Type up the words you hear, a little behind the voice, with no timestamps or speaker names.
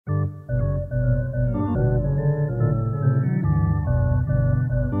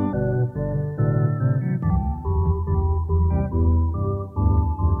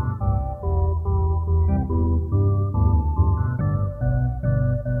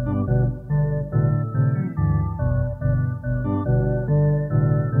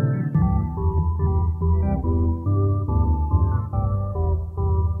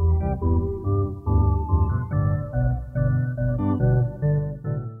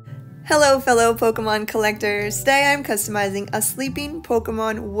Hello fellow Pokemon collectors! Today I'm customizing a sleeping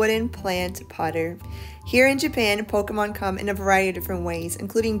Pokemon wooden plant potter. Here in Japan, Pokemon come in a variety of different ways,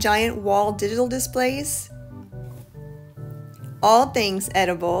 including giant wall digital displays, all things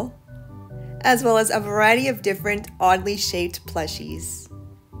edible, as well as a variety of different oddly shaped plushies.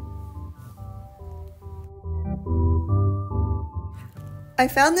 I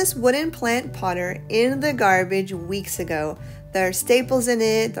found this wooden plant potter in the garbage weeks ago. There are staples in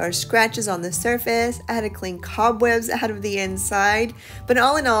it, there are scratches on the surface, I had to clean cobwebs out of the inside, but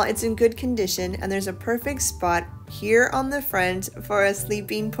all in all it's in good condition and there's a perfect spot here on the front for a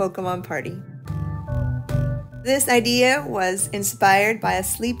sleeping Pokemon party. This idea was inspired by a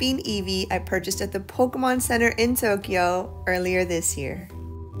sleeping Eevee I purchased at the Pokémon Center in Tokyo earlier this year.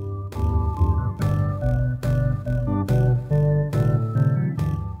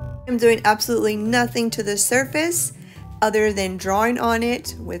 I'm doing absolutely nothing to the surface other than drawing on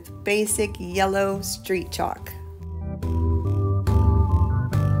it with basic yellow street chalk.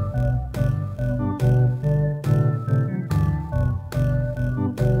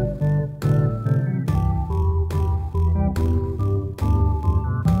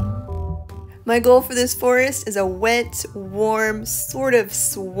 My goal for this forest is a wet, warm, sort of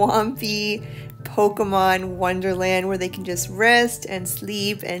swampy Pokemon wonderland where they can just rest and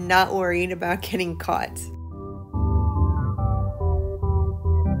sleep and not worried about getting caught.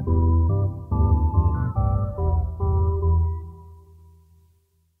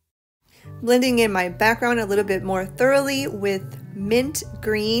 Blending in my background a little bit more thoroughly with Mint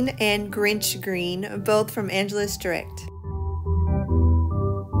Green and Grinch Green, both from Angela's Direct.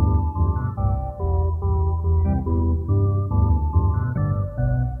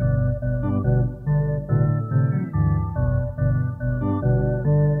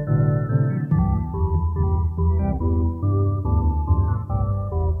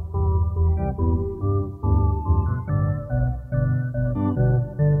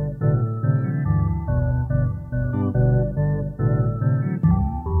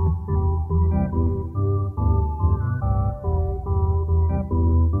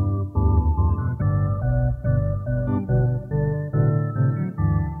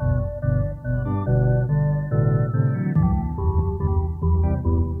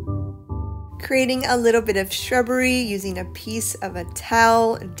 Creating a little bit of shrubbery using a piece of a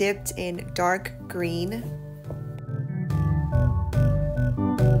towel dipped in dark green.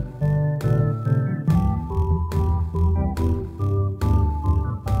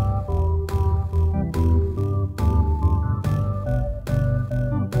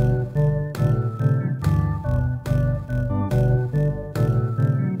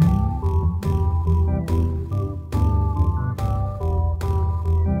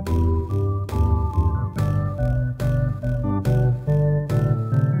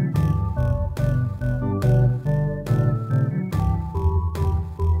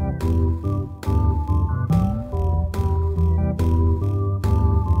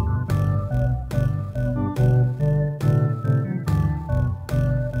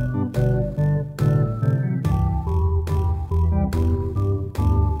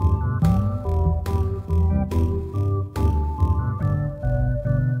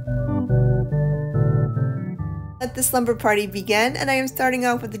 Let the slumber party begin, and I am starting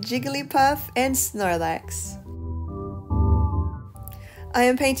off with the Jigglypuff and Snorlax. I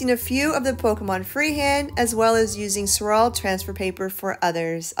am painting a few of the Pokemon freehand, as well as using Swirl transfer paper for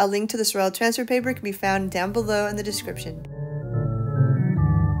others. A link to the Swirl transfer paper can be found down below in the description.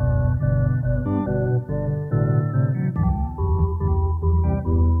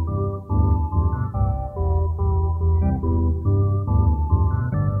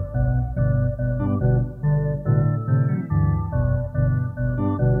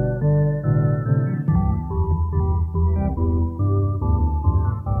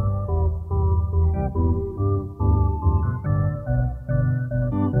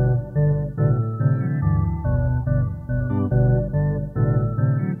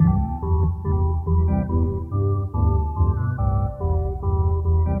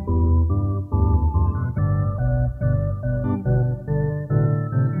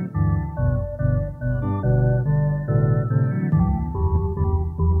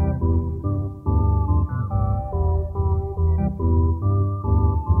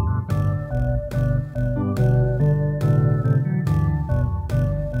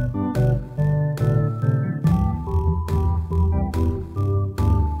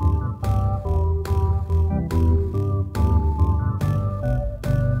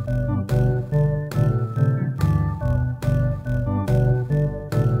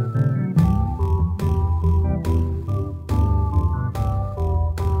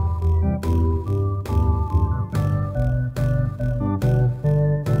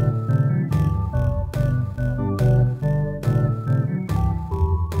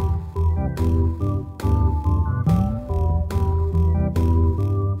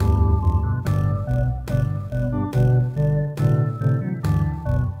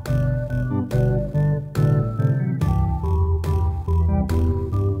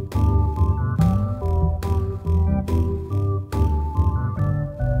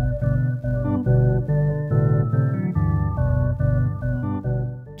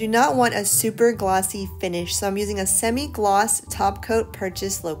 not want a super glossy finish, so I'm using a semi-gloss top coat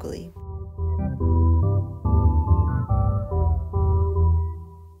purchased locally.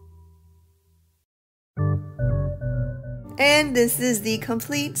 And this is the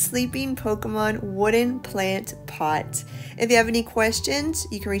complete sleeping Pokemon wooden plant pot. If you have any questions,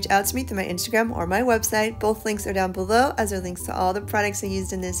 you can reach out to me through my Instagram or my website. Both links are down below, as are links to all the products I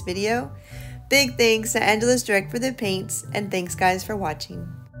used in this video. Big thanks to Angela's Direct for the paints, and thanks guys for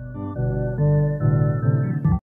watching.